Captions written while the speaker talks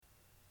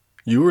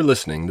You are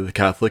listening to the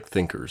Catholic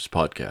Thinkers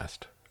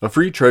Podcast, a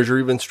free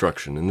treasury of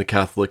instruction in the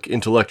Catholic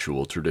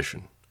intellectual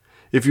tradition.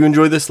 If you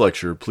enjoy this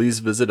lecture, please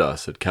visit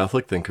us at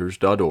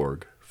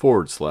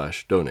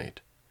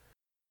catholicthinkers.org/donate.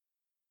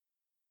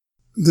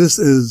 This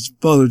is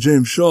Father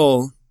James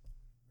Schall,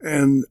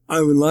 and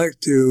I would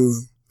like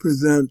to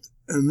present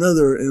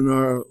another in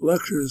our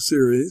lecture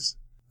series.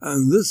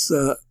 And this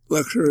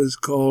lecture is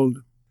called,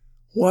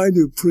 Why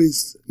Do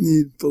Priests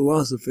Need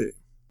Philosophy?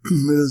 It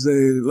is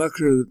a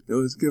lecture that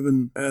was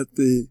given at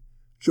the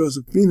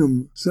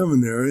Josephinum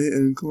Seminary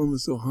in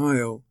Columbus,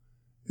 Ohio,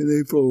 in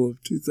April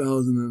of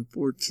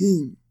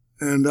 2014.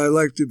 And I'd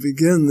like to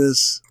begin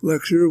this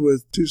lecture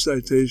with two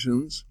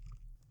citations.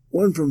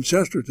 One from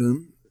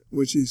Chesterton,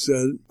 which he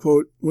said,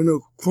 quote, "When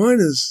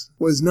Aquinas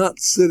was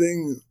not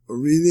sitting or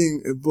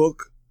reading a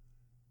book,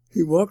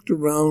 he walked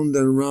around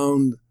and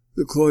around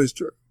the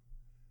cloister,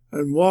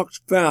 and walked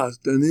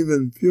fast and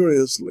even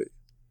furiously,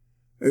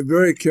 a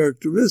very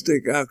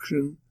characteristic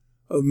action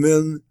of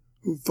men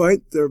who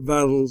fight their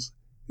battles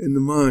in the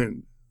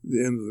mind."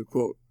 The end of the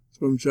quote. It's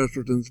from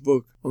Chesterton's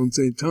book on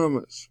St.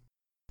 Thomas.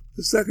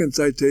 The second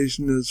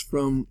citation is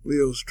from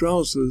Leo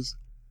Strauss's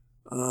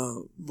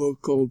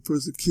book called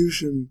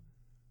Persecution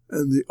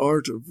and the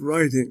Art of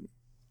Writing,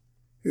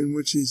 in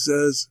which he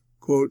says,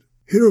 quote,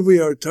 "Here we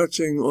are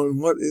touching on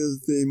what is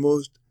the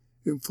most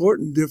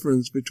important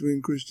difference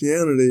between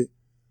Christianity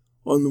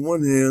on the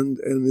one hand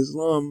and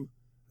Islam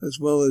as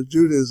well as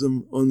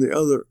Judaism on the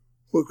other.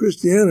 For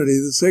Christianity,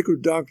 the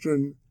sacred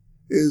doctrine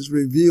is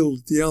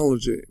revealed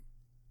theology.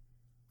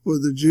 For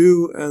the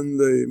Jew and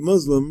the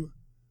Muslim,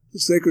 the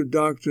sacred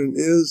doctrine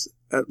is,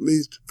 at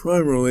least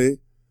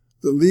primarily,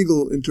 the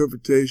legal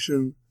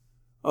interpretation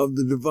of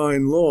the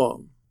divine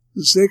law.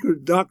 The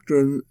sacred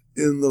doctrine,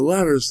 in the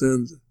latter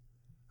sense,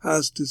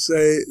 has to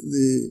say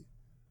the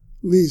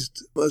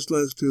least, much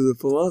less to the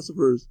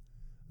philosophers,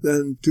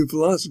 than to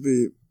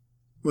philosophy,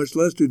 much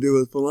less to do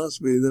with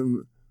philosophy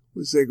than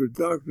with sacred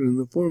doctrine in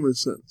the former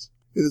sense.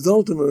 It is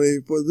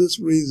ultimately for this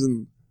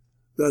reason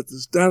that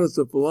the status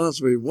of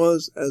philosophy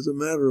was, as a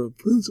matter of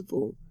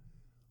principle,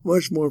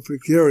 much more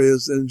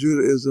precarious in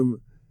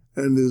Judaism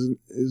and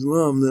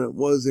Islam than it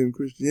was in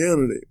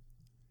Christianity.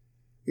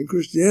 In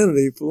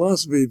Christianity,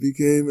 philosophy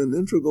became an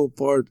integral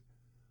part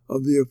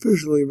of the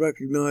officially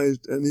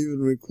recognized and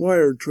even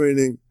required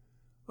training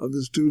of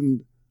the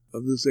student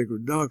of the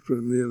sacred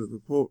doctrine, the end of the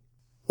quote.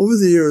 Over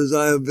the years,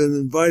 I have been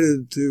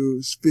invited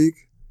to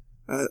speak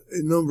at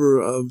a number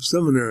of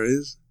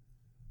seminaries,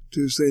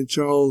 to St.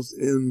 Charles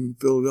in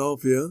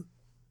Philadelphia,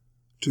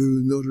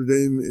 to Notre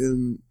Dame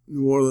in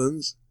New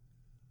Orleans,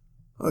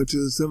 to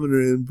the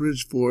seminary in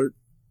Bridgeport,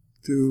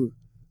 to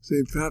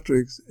St.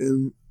 Patrick's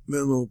in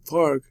Menlo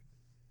Park,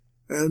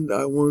 and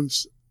I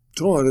once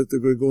taught at the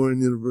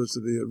Gregorian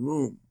University at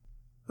Rome.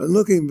 And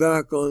looking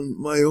back on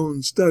my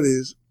own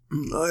studies,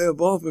 I have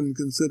often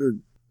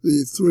considered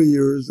the 3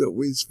 years that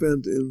we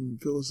spent in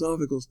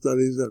philosophical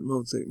studies at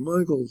Mount St.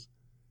 Michael's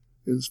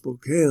in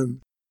Spokane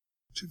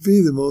to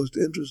be the most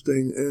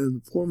interesting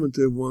and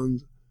formative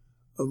ones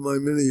of my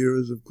many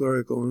years of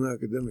clerical and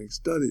academic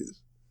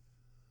studies.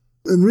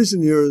 In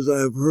recent years, I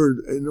have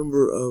heard a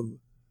number of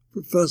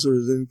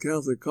professors in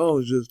Catholic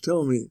colleges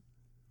tell me,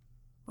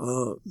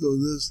 though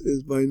this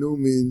is by no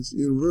means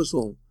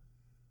universal,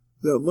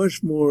 that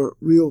much more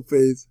real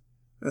faith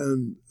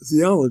and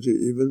theology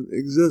even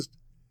exist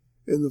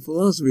in the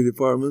philosophy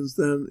departments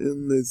than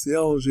in the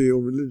theology or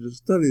religious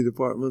study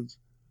departments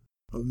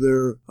of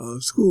their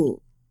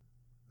school.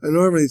 An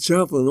Army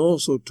chaplain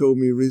also told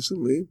me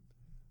recently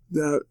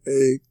that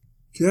a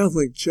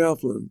Catholic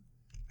chaplain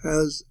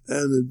has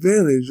an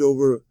advantage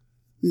over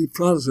the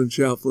Protestant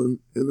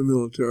chaplain in the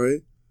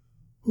military,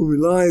 who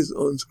relies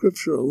on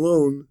Scripture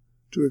alone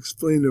to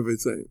explain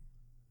everything.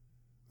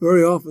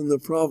 Very often the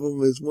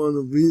problem is one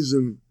of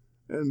reason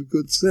and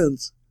good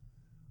sense,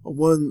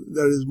 one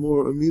that is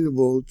more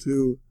amenable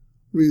to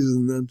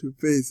reason than to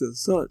faith as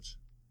such.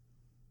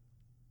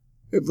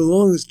 It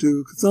belongs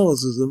to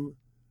Catholicism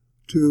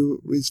to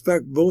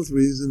respect both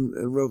reason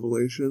and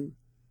revelation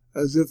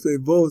as if they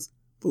both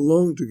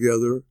belong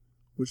together,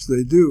 which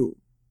they do.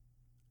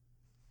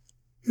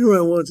 Here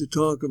I want to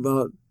talk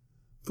about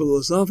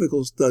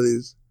philosophical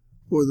studies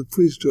for the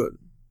priesthood.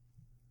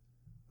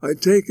 I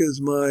take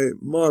as my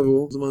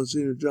model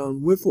Monsignor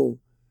John Whiffle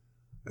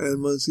and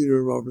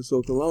Monsignor Robert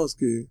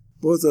Sokolowski.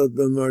 Both of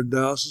them are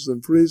diocesan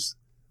priests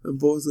and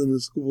both in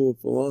the School of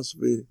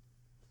Philosophy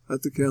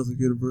at the Catholic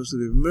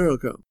University of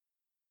America.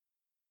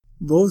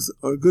 Both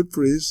are good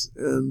priests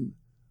and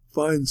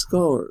fine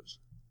scholars.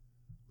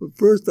 But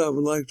first I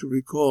would like to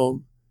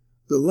recall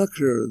the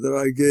lecture that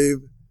I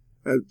gave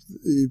at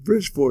the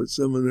Bridgeport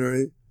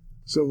Seminary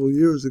several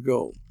years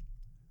ago.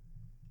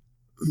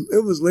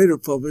 It was later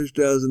published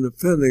as an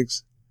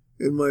appendix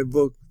in my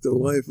book, The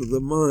Life of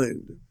the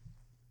Mind.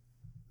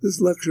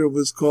 This lecture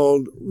was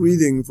called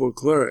Reading for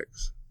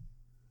Clerics.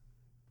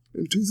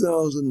 In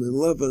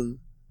 2011,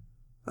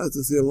 at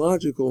the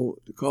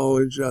Theological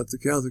College at the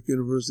Catholic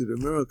University of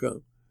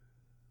America,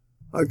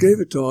 I gave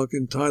a talk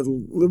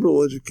entitled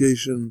Liberal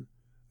Education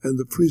and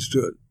the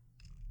Priesthood.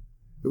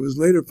 It was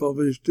later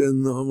published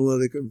in the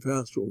Homiletic and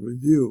Pastoral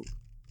Review.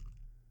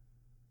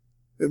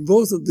 In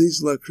both of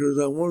these lectures,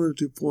 I wanted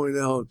to point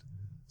out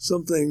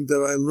something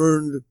that I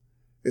learned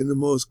in the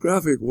most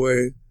graphic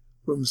way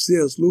from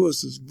C.S.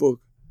 Lewis's book,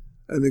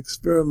 An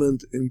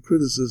Experiment in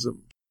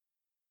Criticism.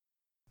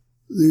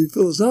 The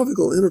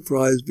philosophical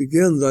enterprise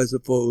begins, I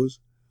suppose,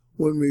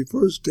 when we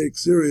first take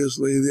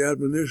seriously the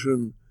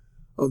admonition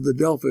of the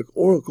Delphic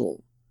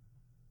oracle.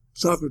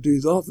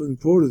 Socrates often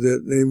quoted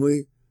it,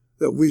 namely,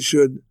 that we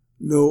should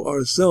know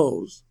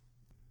ourselves.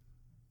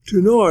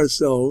 To know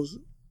ourselves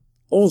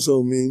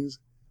also means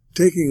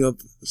taking up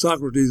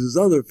Socrates'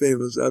 other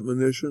famous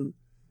admonition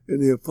in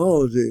the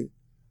Apology,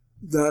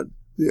 that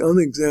the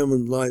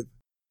unexamined life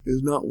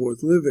is not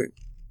worth living.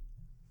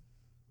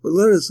 But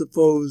let us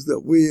suppose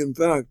that we, in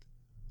fact,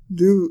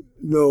 do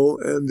know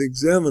and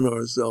examine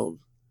ourselves.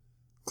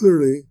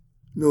 Clearly,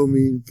 no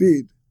mean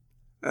feat,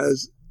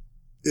 as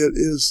it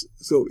is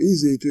so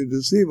easy to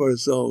deceive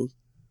ourselves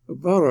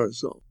about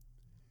ourselves.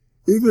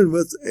 Even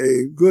with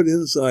a good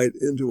insight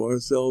into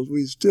ourselves,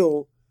 we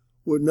still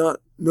would not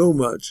know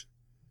much,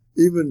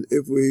 even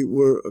if we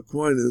were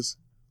Aquinas,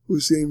 who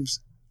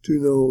seems to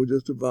know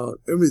just about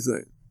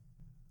everything.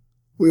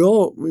 We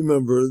all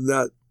remember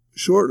that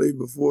shortly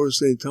before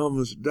St.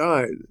 Thomas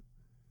died,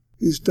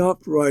 he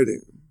stopped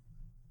writing.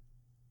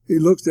 He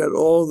looked at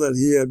all that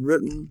he had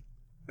written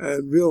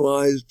and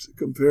realized,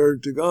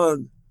 compared to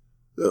God,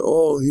 that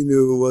all he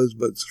knew was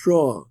but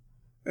straw,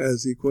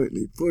 as he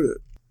quaintly put it.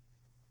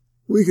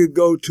 We could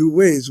go two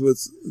ways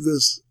with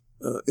this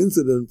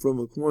incident from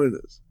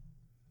Aquinas.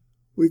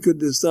 We could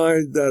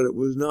decide that it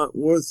was not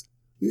worth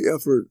the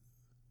effort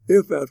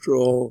if, after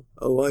all,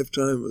 a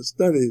lifetime of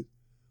studies,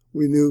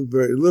 we knew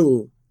very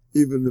little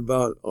even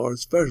about our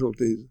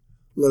specialties,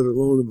 let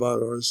alone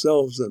about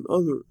ourselves and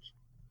others.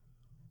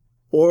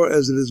 Or,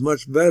 as it is a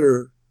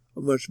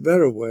much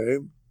better way,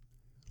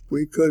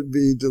 we could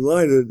be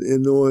delighted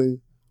in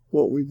knowing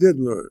what we did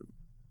learn,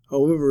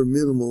 however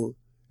minimal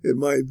it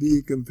might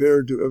be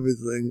compared to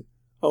everything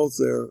out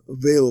there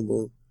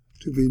available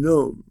to be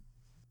known.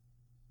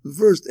 The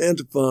first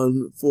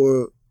antiphon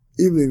for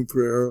evening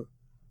prayer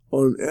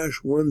on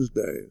Ash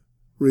Wednesday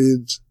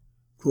reads,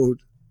 quote,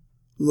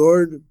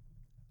 "Lord,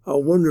 how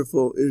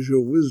wonderful is your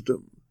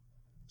wisdom,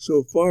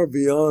 so far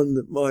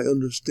beyond my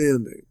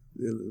understanding."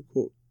 End of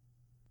quote.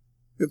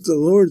 If the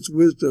Lord's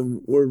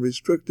wisdom were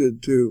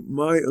restricted to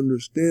my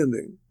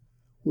understanding,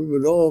 we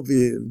would all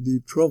be in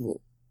deep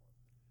trouble.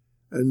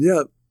 And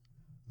yet,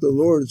 the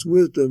Lord's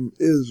wisdom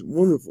is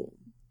wonderful,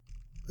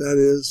 that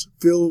is,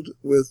 filled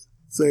with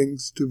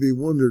things to be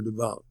wondered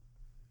about,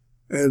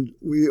 and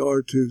we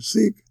are to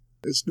seek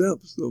its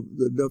depths,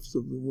 the depths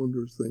of the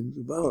wondrous things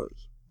about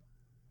us.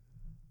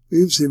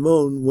 Yves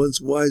Simon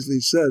once wisely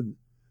said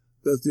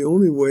that the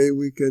only way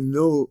we can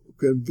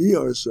be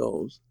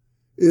ourselves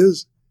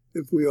is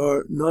if we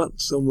are not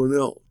someone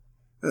else,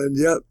 and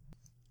yet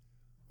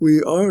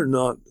we are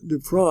not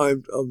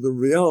deprived of the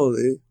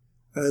reality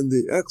and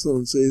the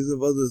excellencies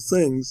of other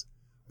things,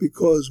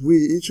 because we,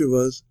 each of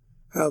us,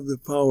 have the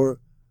power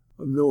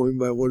of knowing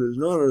by what is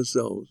not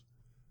ourselves,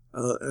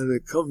 and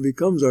it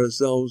becomes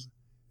ourselves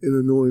in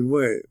a knowing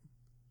way.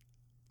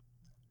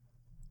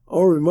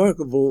 Our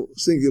remarkable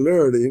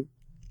singularity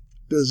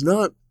does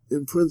not,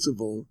 in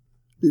principle,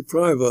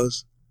 deprive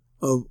us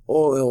of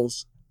all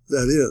else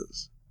that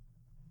is.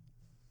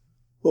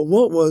 But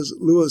what was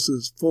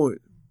Lewis's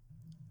point?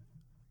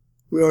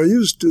 We are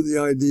used to the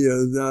idea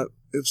that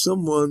if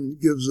someone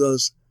gives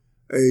us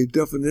a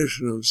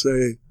definition of,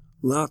 say,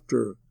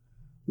 laughter,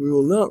 we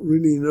will not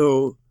really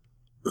know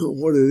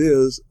what it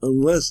is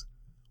unless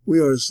we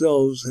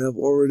ourselves have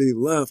already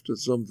laughed at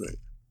something.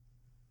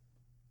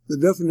 The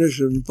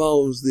definition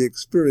follows the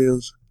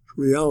experience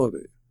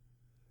reality.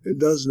 It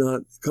does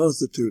not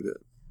constitute it.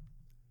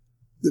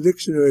 The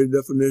dictionary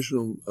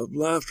definition of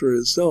laughter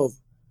itself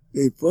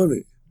ain't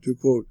funny, to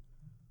quote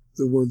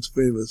the once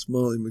famous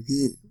Molly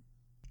McGee.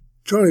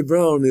 Charlie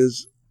Brown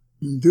is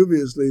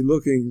dubiously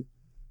looking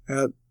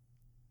at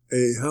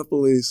a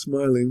happily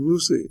smiling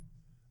Lucy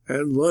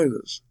and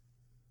Linus,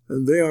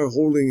 and they are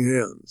holding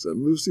hands,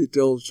 and Lucy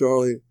tells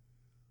Charlie,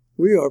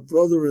 "We are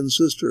brother and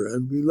sister,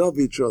 and we love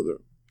each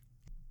other."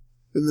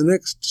 In the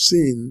next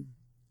scene,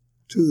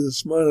 to the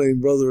smiling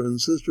brother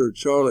and sister,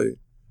 Charlie,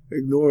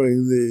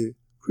 ignoring the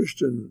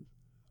Christians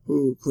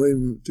who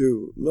claim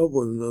to love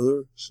one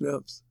another,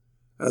 snaps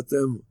at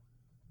them,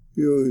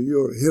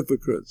 You're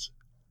hypocrites.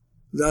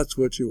 That's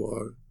what you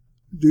are.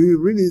 Do you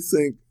really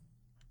think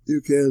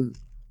you can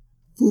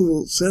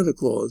fool Santa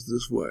Claus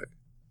this way?"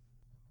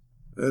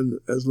 And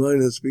as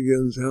Linus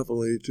begins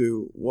happily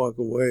to walk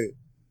away,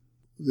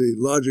 the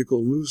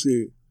logical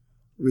Lucy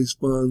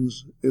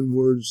responds in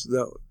words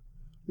that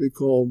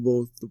recall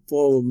both The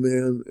Fall of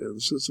Man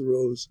and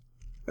Cicero's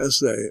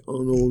essay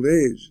on old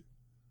age.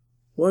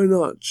 "Why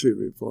not?" she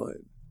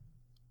replied.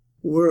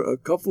 "We're a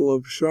couple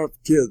of sharp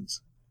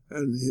kids,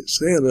 and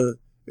Santa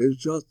is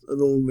just an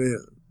old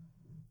man."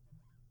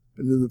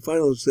 And in the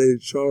final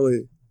stage,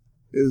 Charlie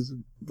is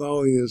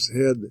bowing his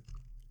head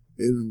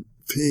in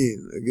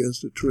pain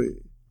against a tree.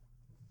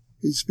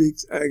 he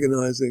speaks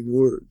agonizing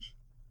words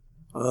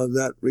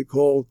that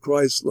recall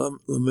Christ's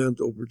lament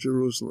over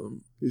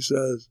Jerusalem. He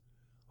says,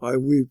 "I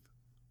weep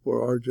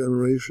for our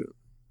generation."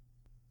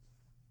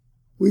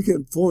 We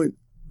can point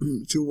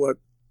to what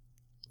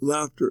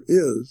laughter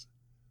is,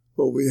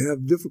 but we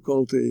have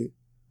difficulty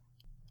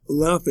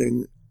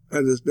laughing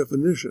at its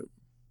definition.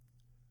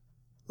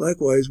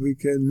 Likewise, we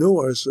can know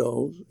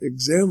ourselves,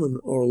 examine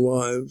our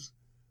lives,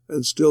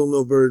 and still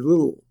know very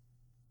little.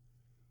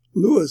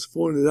 Lewis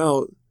pointed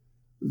out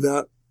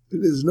that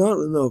it is not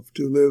enough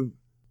to live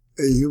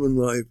a human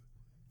life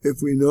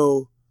if we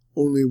know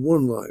only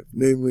one life,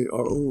 namely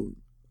our own.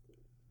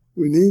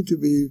 We need to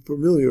be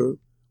familiar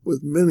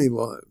with many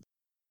lives.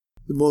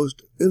 The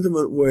most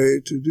intimate way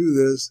to do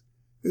this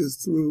is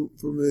through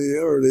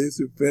familiarity,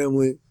 through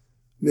family,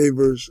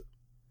 neighbors,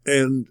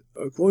 and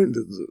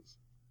acquaintances.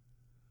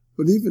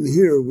 But even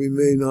here, we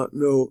may not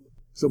know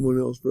someone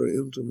else very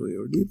intimately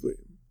or deeply.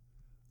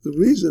 The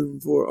reason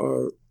for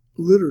our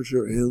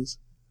literature, hence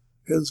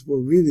for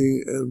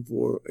reading and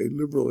for a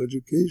liberal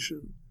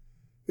education,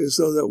 is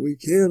so that we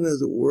can,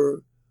 as it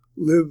were,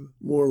 live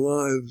more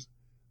lives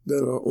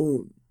than our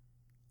own.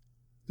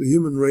 The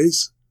human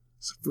race,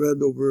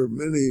 spread over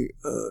many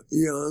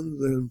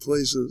eons and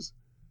places,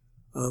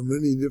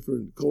 many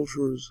different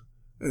cultures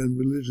and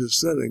religious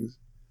settings,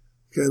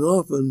 can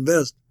often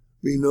best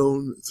be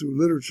known through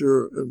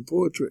literature and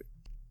poetry.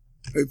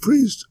 A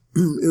priest,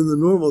 in the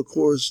normal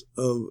course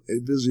of a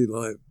busy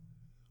life,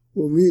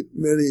 will meet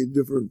many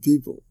different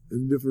people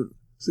in different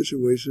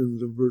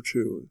situations of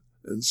virtue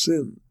and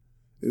sin,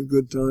 in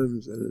good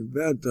times and in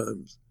bad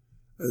times,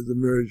 as the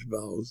marriage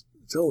vows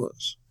tell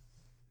us.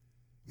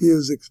 He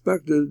is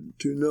expected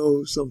to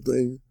know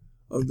something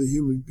of the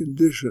human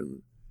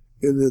condition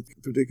in its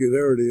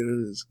particularity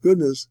and in its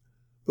goodness,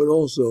 but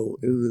also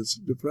in its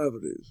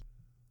depravities.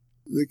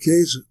 The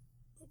case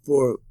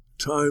for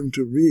time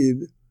to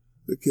read,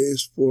 the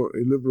case for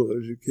a liberal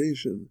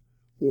education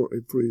for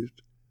a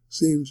priest,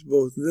 seems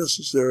both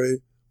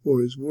necessary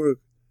for his work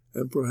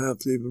and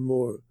perhaps even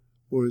more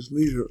for his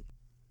leisure.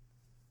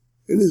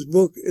 In his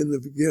book, In the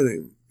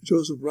Beginning,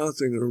 Joseph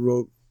Ratzinger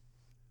wrote,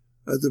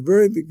 "At the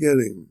very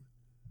beginning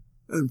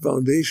and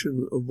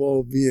foundation of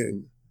all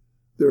being,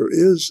 there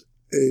is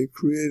a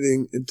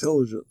creating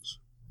intelligence.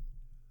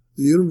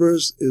 The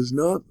universe is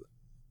not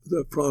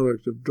the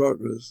product of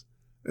darkness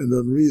and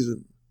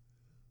unreason.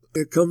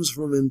 It comes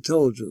from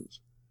intelligence,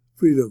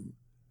 freedom,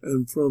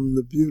 and from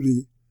the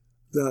beauty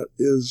that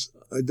is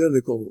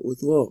identical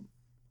with love.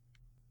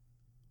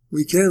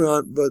 We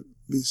cannot but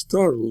be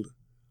startled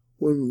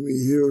when we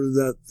hear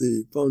that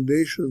the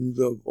foundations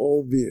of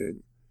all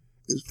being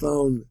is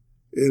found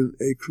in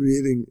a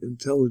creating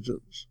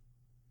intelligence.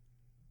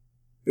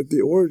 If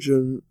the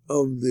origin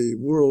of the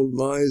world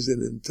lies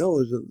in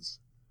intelligence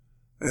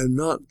and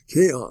not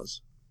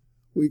chaos,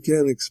 we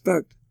can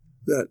expect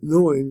that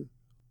knowing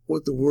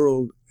what the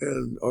world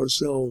and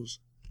ourselves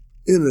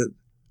in it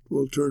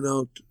will turn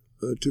out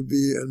to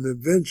be an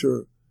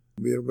adventure,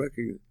 be a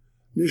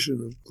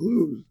recognition of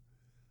clues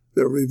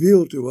that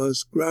reveal to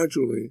us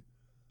gradually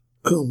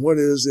what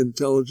is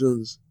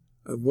intelligence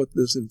and what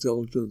this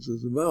intelligence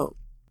is about.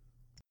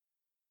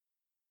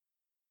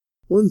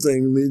 One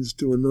thing leads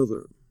to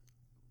another.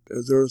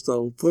 As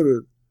Aristotle put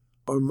it,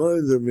 our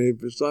minds are made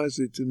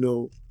precisely to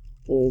know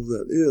all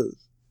that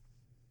is.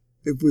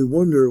 If we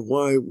wonder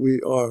why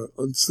we are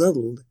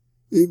unsettled,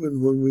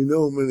 even when we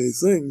know many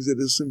things, it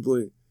is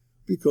simply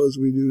because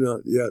we do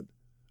not yet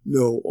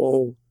know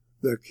all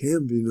that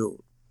can be known.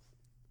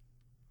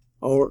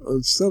 Our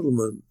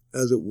unsettlement,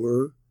 as it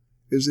were,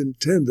 is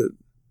intended.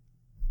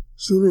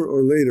 Sooner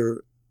or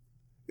later,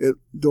 it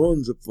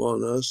dawns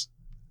upon us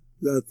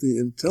that the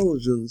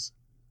intelligence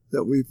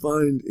that we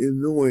find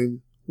in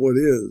knowing what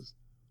is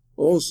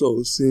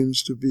also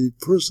seems to be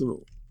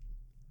personal.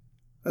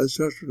 As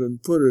Chesterton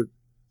put it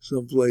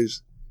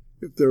someplace,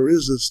 if there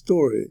is a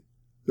story,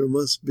 there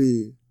must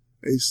be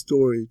a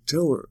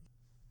storyteller.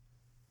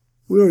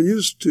 We are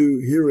used to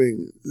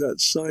hearing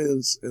that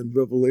science and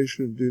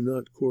revelation do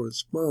not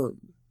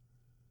correspond.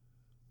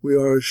 We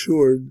are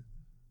assured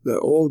that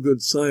all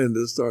good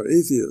scientists are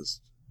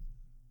atheists.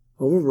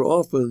 However,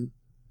 often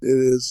it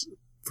is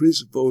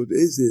presupposed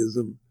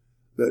atheism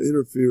that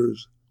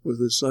interferes with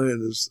the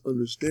scientist's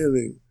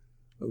understanding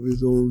of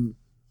his own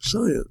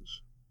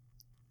science.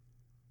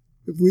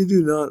 If we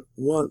do not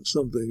want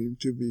something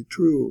to be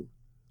true,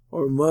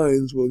 our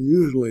minds will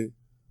usually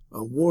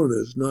warn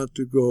us not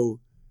to go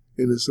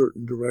in a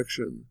certain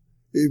direction,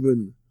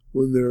 even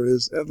when there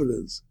is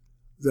evidence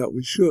that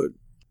we should.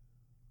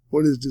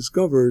 What is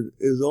discovered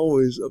is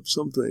always of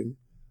something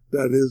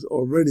that is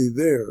already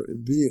there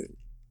in being.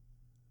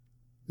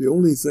 The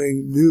only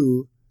thing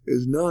new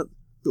is not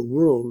the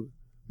world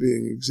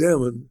being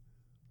examined,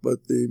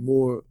 but the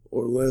more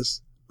or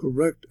less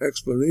correct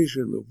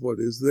explanation of what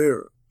is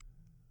there.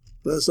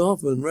 Less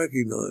often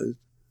recognized,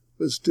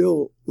 but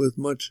still with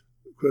much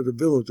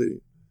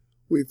credibility,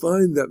 we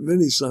find that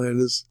many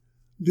scientists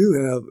do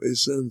have a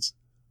sense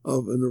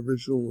of an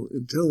original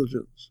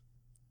intelligence.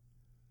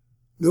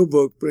 No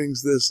book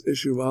brings this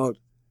issue out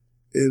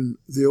in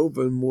the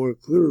open more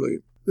clearly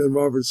than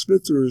Robert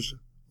Spitzer's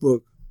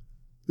book,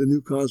 The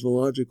New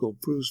Cosmological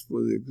Proofs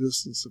for the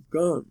Existence of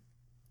God.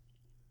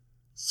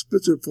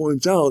 Spitzer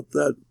points out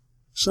that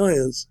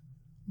science,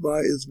 by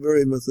its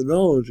very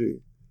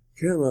methodology,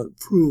 cannot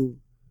prove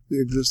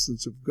the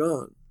existence of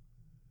God,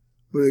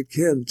 but it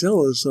can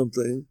tell us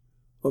something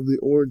of the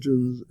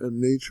origins and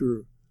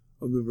nature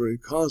of the very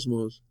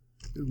cosmos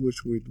in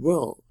which we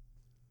dwell.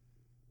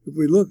 If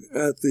we look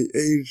at the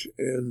age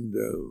and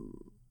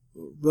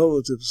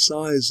relative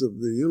size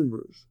of the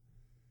universe,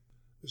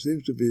 there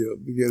seems to be a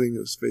beginning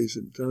of space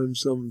and time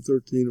some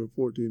 13 or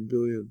 14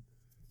 billion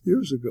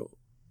years ago.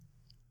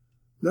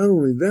 Not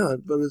only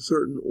that, but a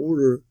certain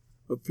order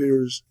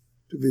appears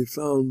to be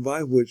found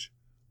by which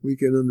we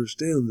can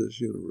understand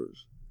this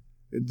universe.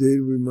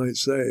 Indeed, we might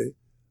say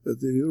that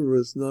the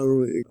universe not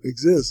only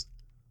exists,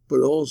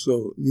 but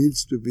also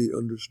needs to be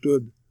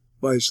understood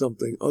by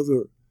something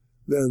other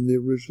than the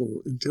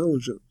original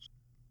intelligence.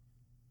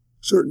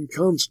 Certain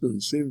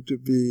constants seem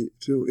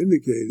to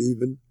indicate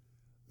even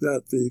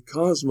that the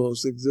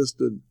cosmos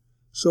existed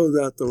so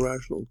that the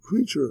rational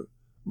creature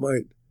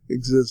might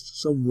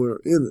exist somewhere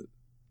in it.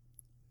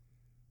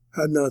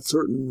 Had not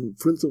certain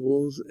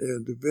principles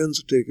and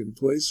events taken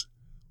place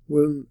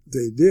when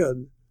they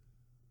did,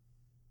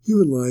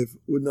 human life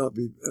would not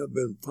have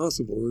been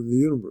possible in the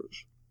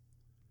universe.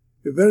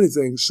 If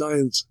anything,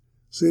 science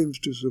seems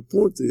to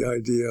support the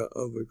idea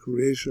of a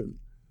creation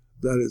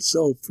that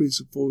itself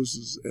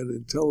presupposes an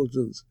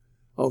intelligence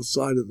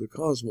outside of the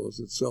cosmos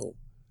itself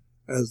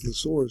as the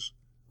source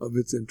of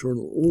its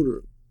internal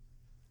order.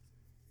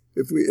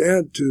 If we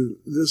add to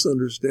this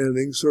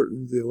understanding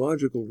certain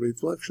theological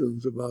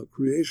reflections about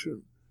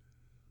creation,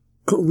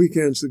 we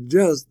can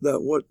suggest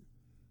that what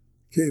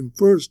came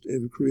first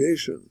in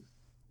creation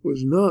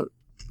was not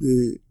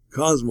the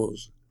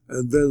cosmos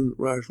and then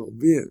rational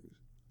beings.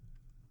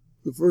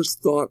 The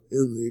first thought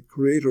in the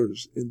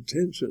Creator's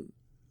intention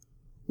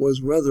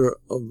was rather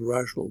of the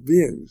rational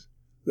beings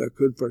that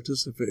could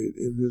participate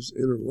in his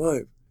inner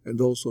life and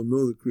also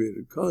know the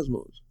created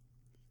cosmos.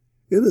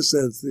 In a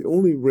sense, the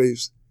only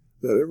race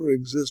that ever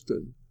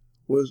existed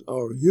was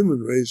our human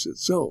race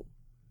itself,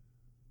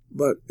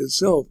 but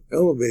itself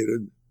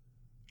elevated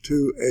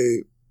to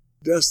a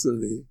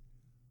destiny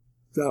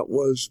that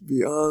was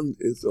beyond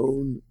its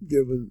own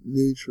given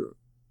nature.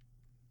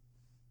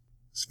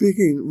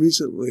 Speaking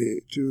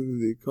recently to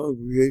the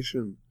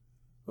Congregation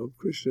of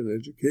Christian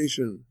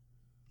Education,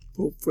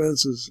 Pope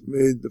Francis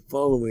made the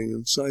following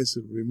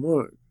incisive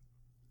remark.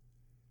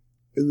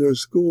 In their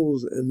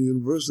schools and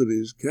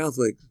universities,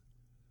 Catholics,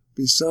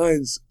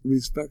 besides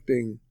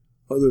respecting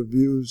other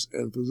views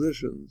and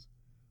positions,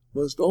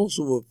 must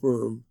also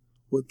affirm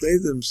what they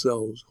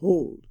themselves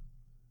hold.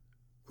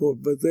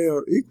 Quote, but they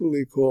are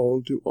equally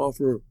called to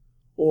offer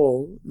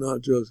all,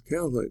 not just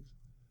Catholics,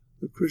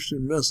 the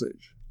Christian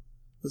message,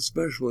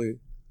 especially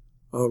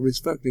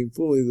respecting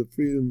fully the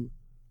freedom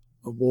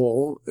of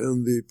all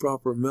and the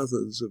proper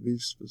methods of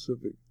each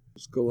specific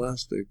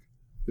scholastic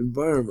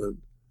environment,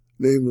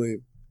 namely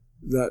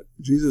that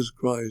Jesus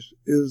Christ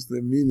is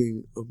the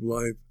meaning of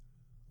life,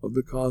 of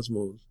the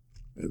cosmos,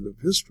 and of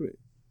history.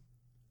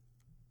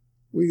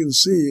 We can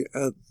see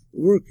at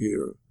work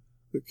here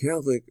the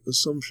Catholic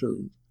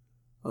assumption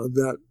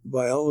that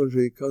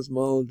biology,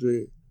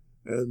 cosmology,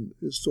 and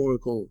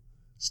historical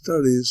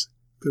studies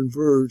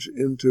converge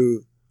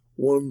into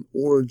one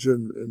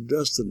origin and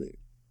destiny.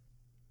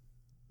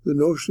 The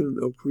notion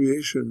of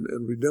creation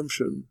and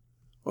redemption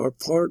are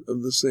part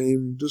of the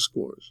same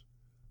discourse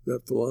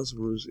that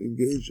philosophers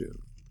engage in.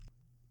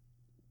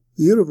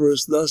 The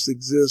universe thus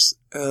exists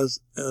as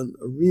an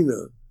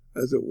arena,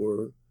 as it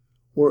were,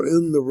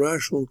 wherein the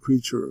rational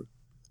creature,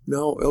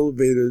 now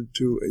elevated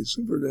to a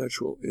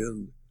supernatural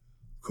end,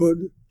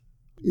 could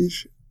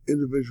each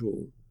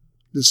individual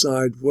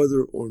decide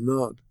whether or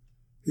not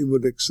he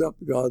would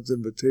accept God's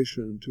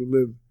invitation to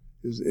live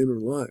his inner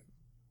life.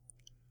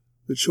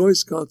 The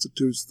choice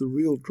constitutes the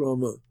real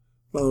drama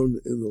found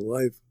in the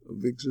life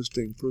of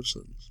existing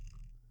persons.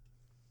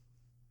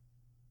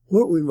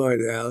 What, we might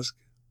ask,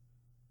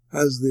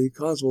 has the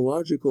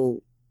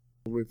cosmological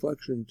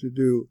reflection to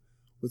do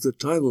with the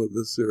title of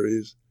this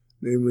series,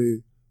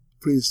 namely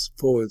Priests,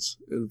 Poets,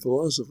 and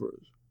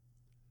Philosophers?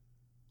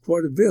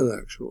 Quite a bit,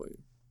 actually.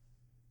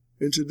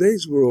 In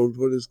today's world,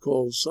 what is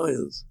called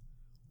science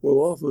will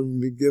often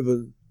be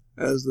given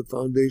as the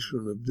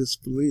foundation of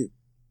disbelief.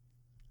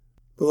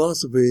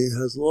 Philosophy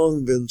has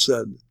long been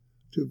said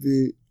to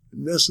be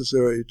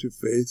necessary to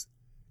faith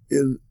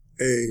in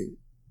a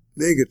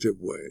negative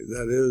way.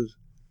 That is,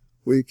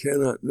 we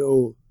cannot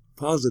know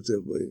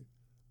positively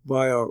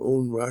by our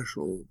own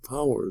rational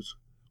powers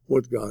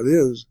what God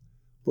is,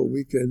 but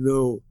we can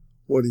know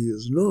what he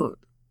is not.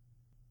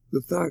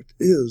 The fact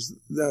is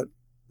that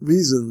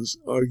reasons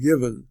are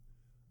given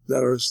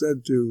that are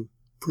said to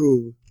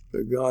prove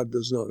that God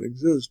does not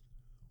exist,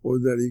 or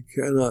that he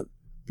cannot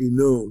be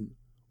known,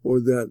 or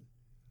that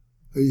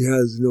he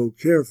has no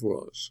care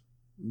for us.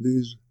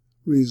 These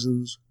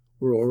reasons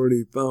were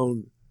already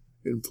found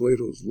in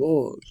Plato's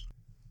laws.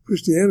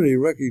 Christianity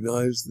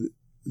recognized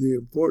the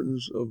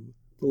importance of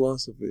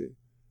philosophy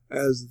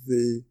as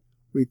the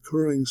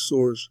recurring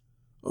source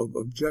of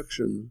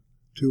objection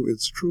to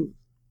its truth.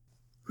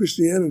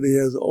 Christianity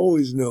has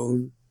always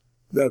known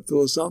that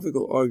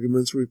philosophical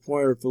arguments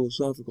require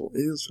philosophical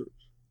answers.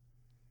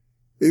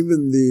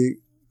 Even the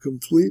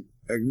complete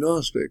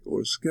agnostic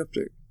or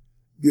skeptic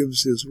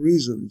gives his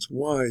reasons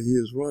why he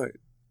is right.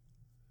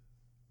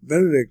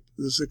 Benedict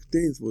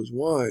XVI was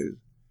wise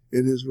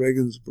in his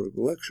Regensburg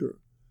lecture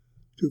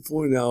to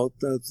point out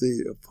that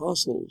the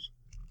apostles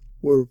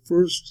were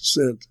first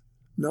sent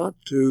not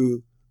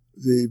to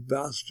the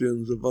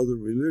bastions of other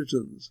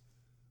religions,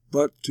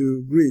 but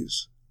to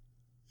Greece,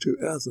 to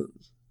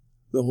Athens,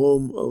 the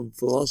home of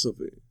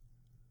philosophy.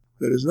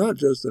 That is not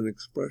just an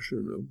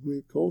expression of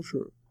Greek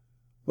culture,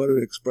 but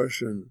an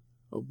expression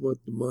of what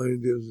the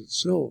mind is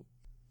itself.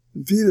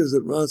 In Fides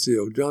et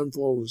Ratio, John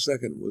Paul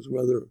II was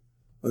rather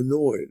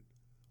annoyed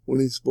when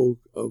he spoke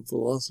of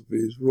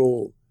philosophy's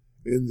role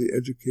in the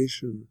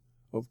education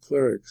of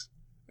clerics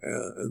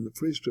and the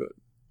priesthood.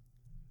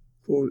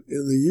 For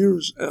in the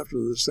years after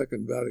the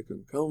Second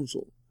Vatican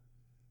Council,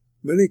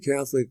 many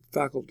Catholic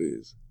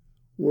faculties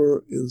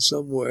were in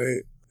some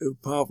way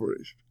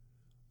impoverished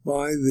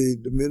by the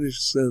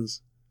diminished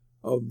sense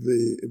of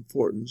the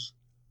importance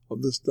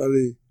of the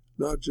study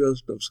not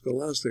just of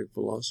scholastic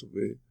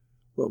philosophy,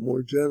 but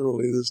more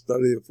generally the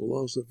study of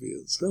philosophy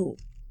itself.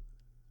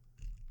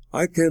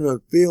 I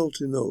cannot fail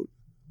to note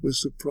with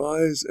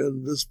surprise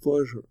and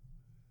displeasure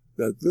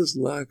that this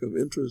lack of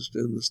interest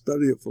in the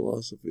study of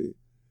philosophy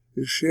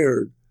is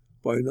shared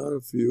by not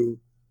a few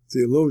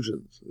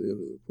theologians, at the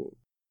end of the quote.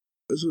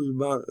 This was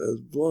about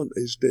as blunt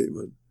a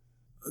statement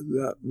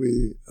that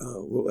we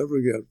will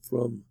ever get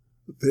from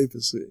the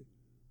papacy,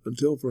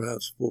 until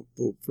perhaps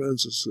Pope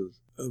Francis's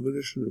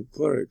admonition of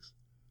clerics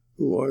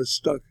who are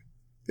stuck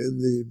in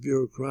the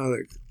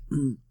bureaucratic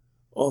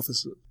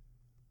offices.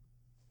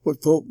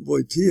 What Pope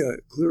Wojtyła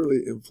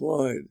clearly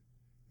implied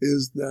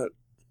is that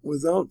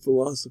without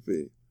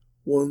philosophy,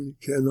 one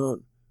cannot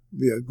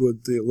be a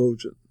good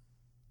theologian.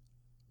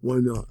 Why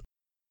not?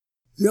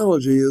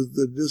 Theology is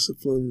the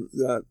discipline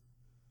that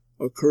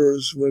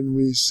occurs when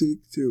we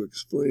seek to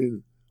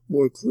explain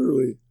more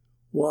clearly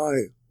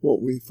why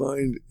what we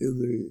find in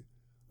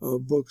the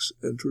books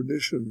and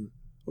tradition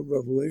of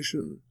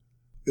Revelation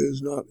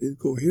is not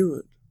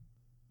incoherent.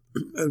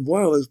 And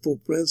while, as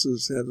Pope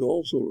Francis had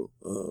also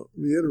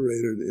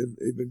reiterated in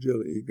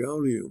Evangelii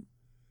Gaudium,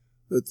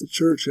 that the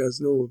Church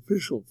has no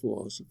official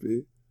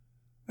philosophy,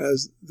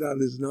 as that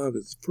is not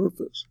its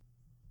purpose,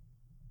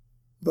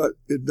 but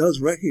it does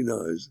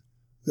recognize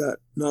that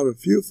not a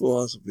few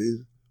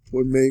philosophies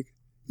would make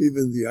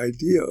even the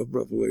idea of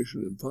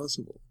revelation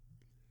impossible.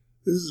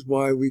 This is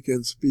why we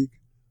can speak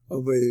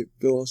of a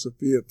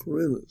philosophia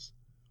perennis,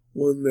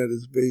 one that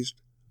is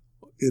based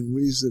in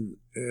reason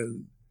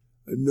and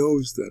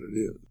knows that it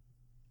is.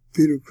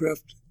 Peter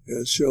Kreeft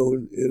has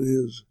shown in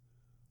his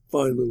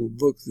fine little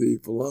book, The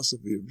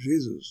Philosophy of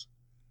Jesus,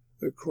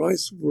 that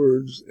Christ's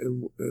words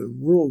and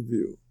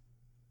worldview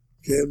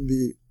can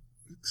be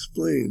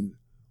explained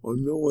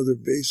on no other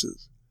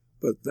basis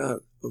but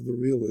that of the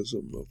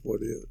realism of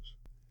what is.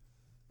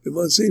 In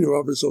Monsignor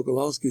Robert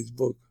Sokolowski's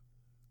book,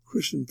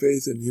 Christian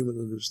Faith and Human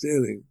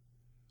Understanding,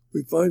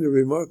 we find a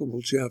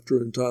remarkable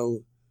chapter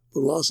entitled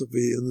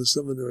Philosophy in the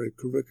Seminary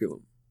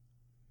Curriculum.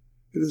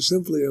 It is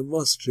simply a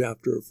must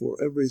chapter for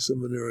every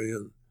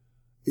seminarian,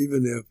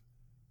 even if,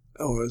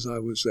 or as I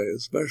would say,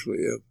 especially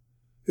if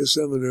his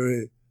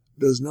seminary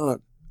does not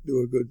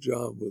do a good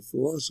job with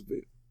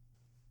philosophy.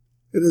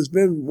 It has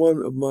been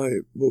one of my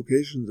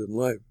vocations in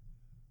life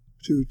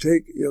to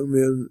take young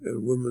men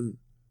and women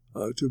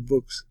to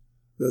books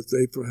that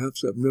they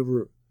perhaps have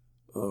never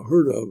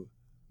heard of,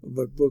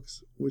 but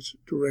books which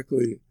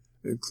directly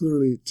and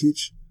clearly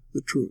teach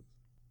the truth.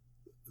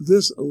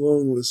 This,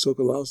 along with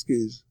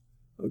Sokolowski's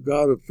A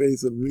God of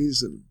Faith and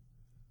Reason,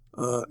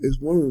 is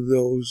one of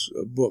those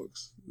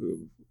books,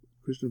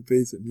 Christian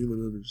Faith and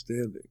Human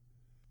Understanding.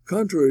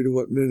 Contrary to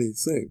what many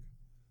think,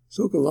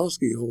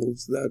 Sokolowski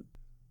holds that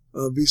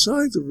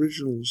besides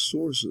original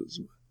sources,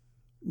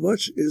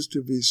 much is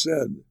to be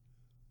said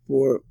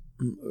for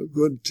a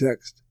good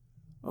text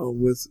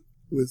with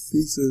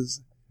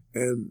thesis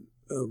and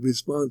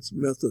response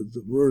methods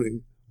of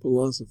learning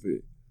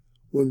philosophy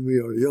when we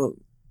are young.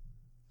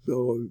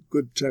 So a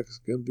good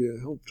text can be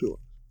a help to us.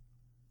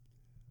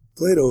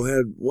 Plato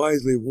had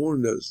wisely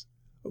warned us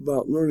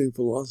about learning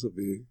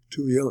philosophy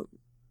too young,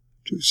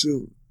 too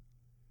soon.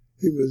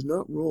 He was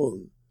not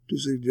wrong to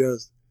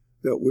suggest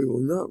that we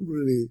will not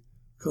really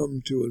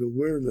come to an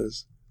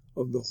awareness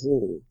of the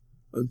whole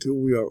until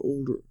we are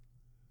older.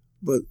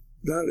 But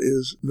that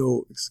is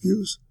no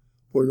excuse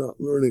for not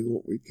learning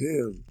what we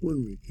can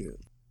when we can.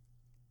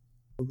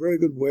 A very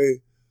good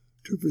way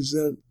to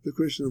present the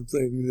Christian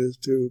things is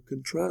to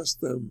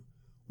contrast them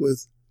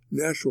with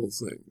natural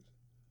things,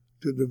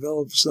 to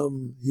develop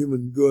some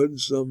human good,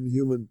 some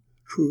human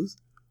truth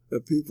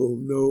that people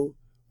know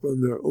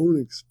from their own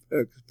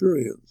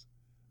experience,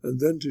 and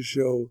then to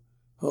show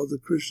how the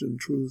Christian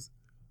truth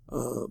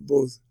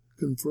both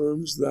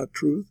confirms that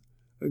truth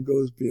and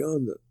goes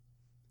beyond it.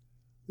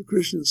 The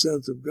Christian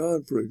sense of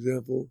God, for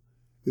example,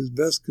 is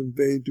best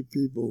conveyed to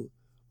people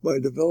by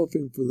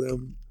developing for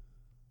them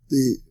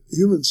the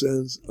human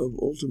sense of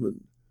ultimate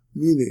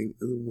meaning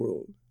in the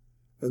world,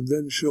 and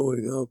then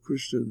showing how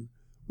Christian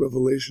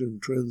revelation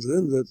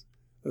transcends it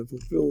and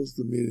fulfills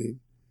the meaning,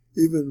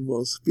 even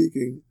while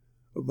speaking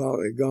about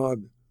a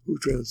God who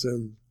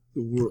transcends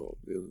the world.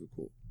 End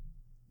quote.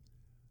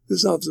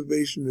 This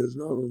observation is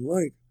not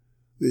unlike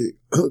the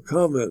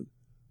comment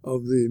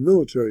of the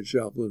military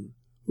chaplain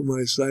whom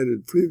I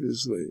cited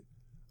previously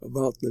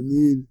about the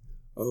need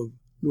of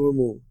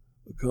normal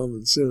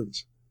common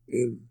sense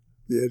in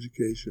the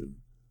education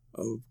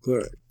of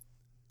clerics.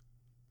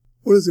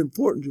 What is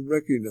important to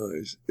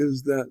recognize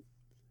is that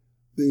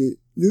the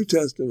New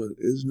Testament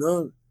is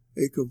not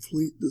a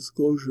complete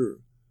disclosure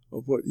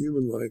of what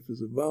human life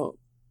is about.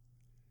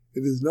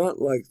 It is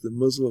not like the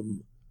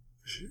Muslim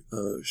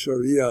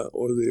Sharia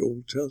or the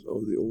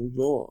Old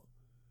Law.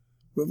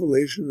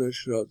 Revelation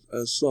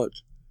as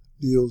such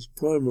deals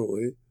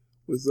primarily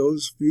with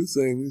those few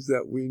things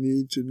that we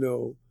need to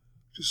know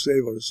to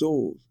save our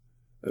souls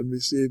and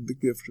receive the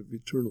gift of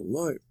eternal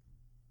life.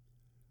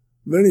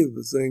 Many of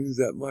the things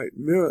that might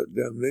merit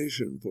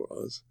damnation for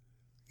us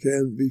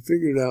can be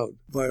figured out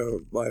by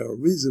our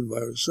reason, by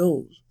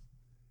ourselves.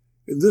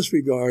 In this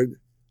regard,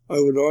 I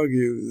would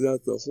argue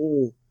that the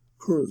whole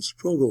current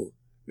struggle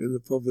in the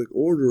public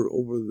order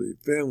over the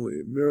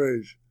family,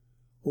 marriage,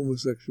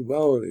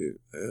 homosexuality,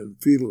 and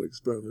fetal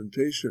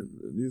experimentation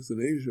and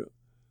euthanasia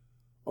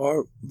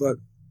are but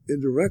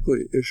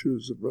indirectly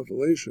issues of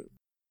revelation.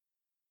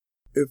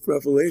 If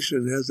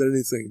revelation has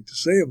anything to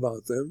say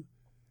about them,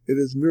 it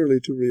is merely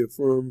to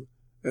reaffirm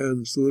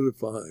and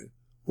solidify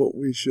what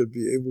we should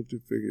be able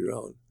to figure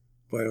out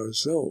by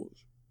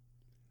ourselves.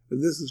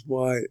 And this is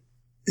why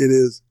it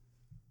is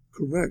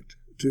correct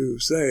to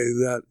say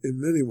that in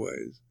many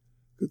ways,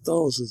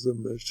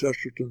 Catholicism, as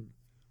Chesterton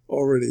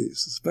already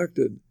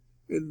suspected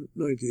in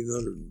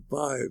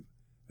 1905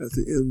 at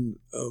the end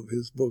of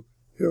his book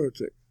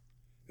Heretic,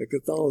 that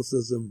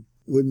Catholicism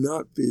would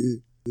not be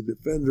the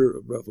defender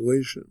of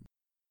revelation.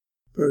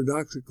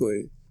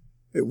 Paradoxically,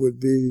 it would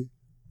be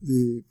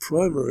the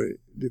primary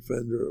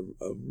defender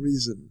of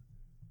reason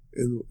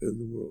in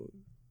the world.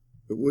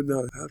 It would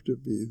not have to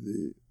be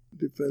the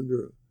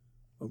defender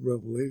of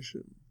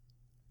revelation.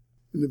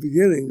 In the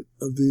beginning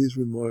of these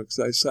remarks,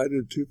 I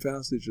cited two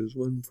passages,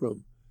 one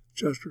from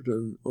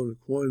Chesterton on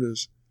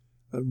Aquinas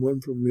and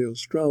one from Leo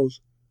Strauss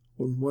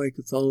on why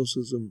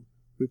Catholicism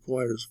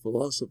requires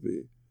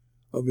philosophy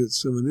of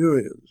its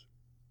seminarians.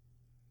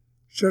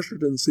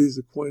 Chesterton sees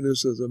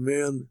Aquinas as a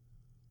man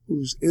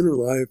whose inner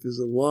life is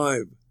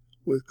alive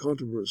with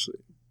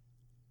controversy.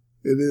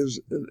 It is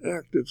an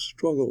active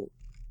struggle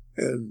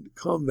and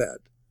combat,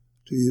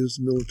 to use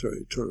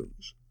military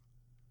terms.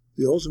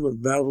 The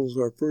ultimate battles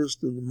are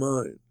first in the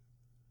mind.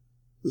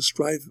 The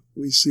strife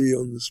we see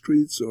on the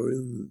streets or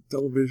in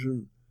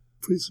television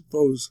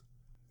presuppose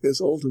its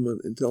ultimate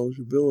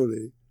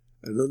intelligibility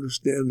and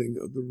understanding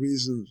of the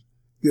reasons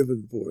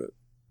given for it.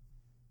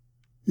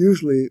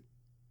 Usually,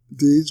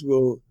 these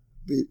will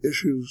be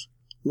issues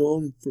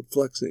long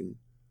perplexing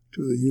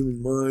to the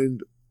human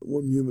mind,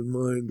 one human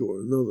mind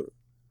or another.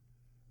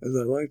 As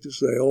I like to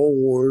say, all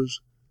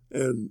wars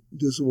and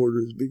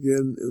disorders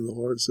begin in the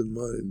hearts and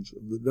minds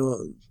of the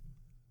dons,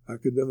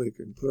 academic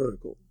and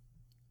clerical.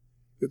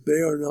 If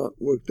they are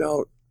not worked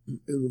out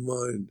in the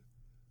mind,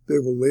 they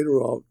will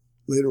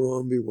later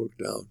on be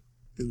worked out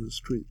in the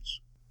streets.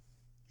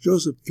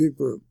 Joseph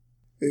Pieper,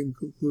 in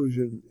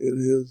conclusion, in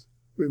his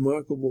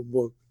remarkable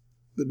book,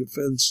 The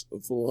Defense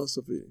of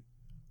Philosophy,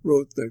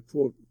 wrote that,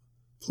 quote,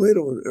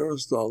 Plato and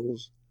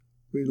Aristotle's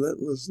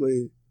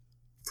relentlessly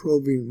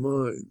probing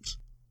minds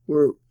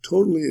were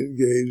totally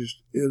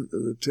engaged in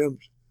an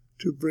attempt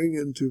to bring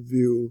into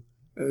view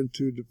and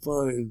to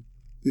define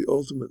the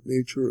ultimate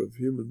nature of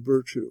human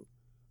virtue,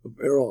 of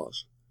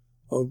eros,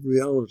 of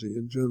reality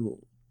in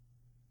general.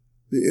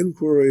 The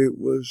inquiry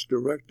was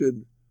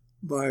directed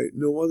by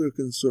no other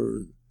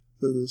concern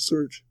than the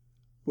search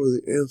for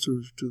the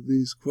answers to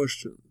these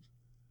questions,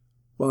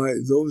 by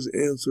those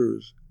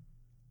answers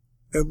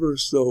ever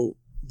so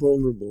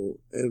vulnerable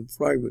and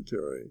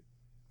fragmentary,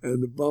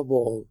 and above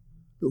all,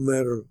 no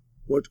matter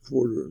what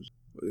quarters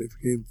they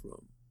came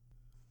from.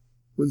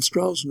 When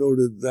Strauss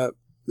noted that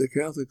the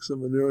Catholic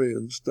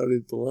seminarians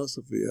studied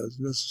philosophy as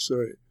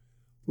necessary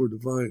for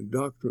divine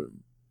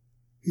doctrine,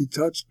 he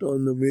touched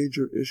on the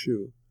major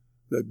issue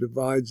that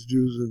divides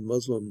Jews and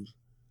Muslims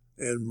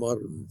and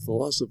modern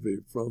philosophy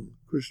from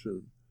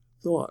Christian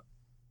thought.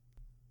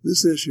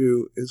 This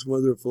issue is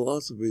whether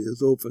philosophy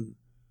is open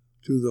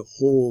to the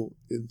whole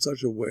in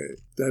such a way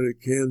that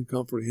it can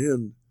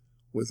comprehend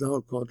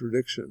without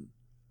contradiction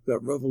that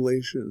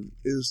revelation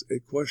is a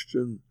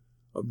question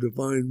of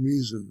divine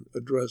reason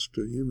addressed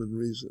to human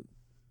reason,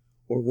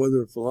 or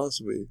whether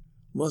philosophy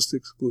must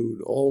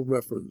exclude all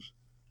reference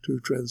to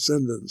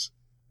transcendence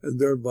and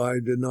thereby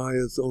deny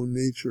its own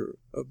nature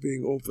of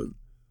being open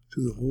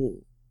to the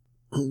whole.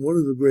 One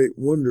of the great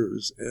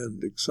wonders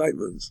and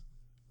excitements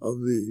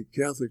of the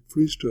Catholic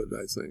priesthood,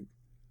 I think,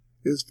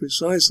 is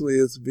precisely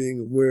its being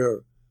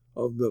aware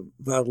of the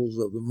battles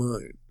of the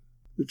mind.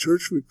 The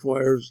Church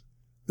requires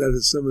that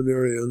its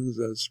seminarians,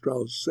 as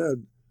Strauss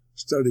said,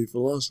 study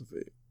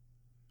philosophy.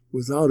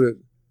 Without it,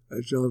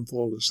 as John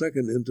Paul II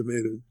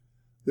intimated,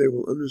 they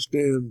will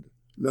understand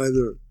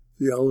neither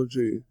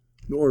theology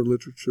nor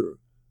literature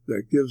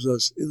that gives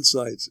us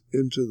insights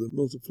into the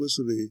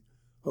multiplicity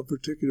of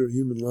particular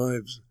human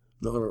lives,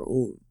 not our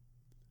own.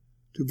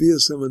 To be a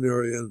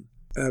seminarian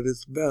at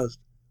its best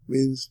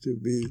means to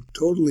be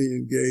totally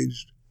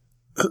engaged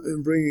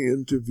in bringing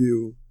into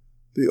view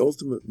the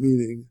ultimate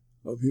meaning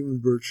of human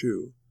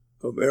virtue,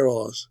 of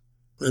eros,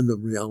 and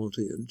of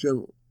reality in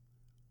general.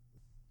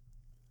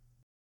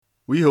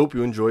 We hope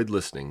you enjoyed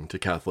listening to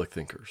Catholic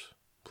Thinkers.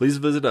 Please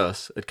visit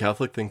us at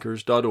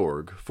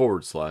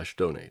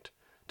catholicthinkers.org/donate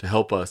to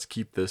help us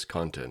keep this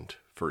content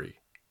free.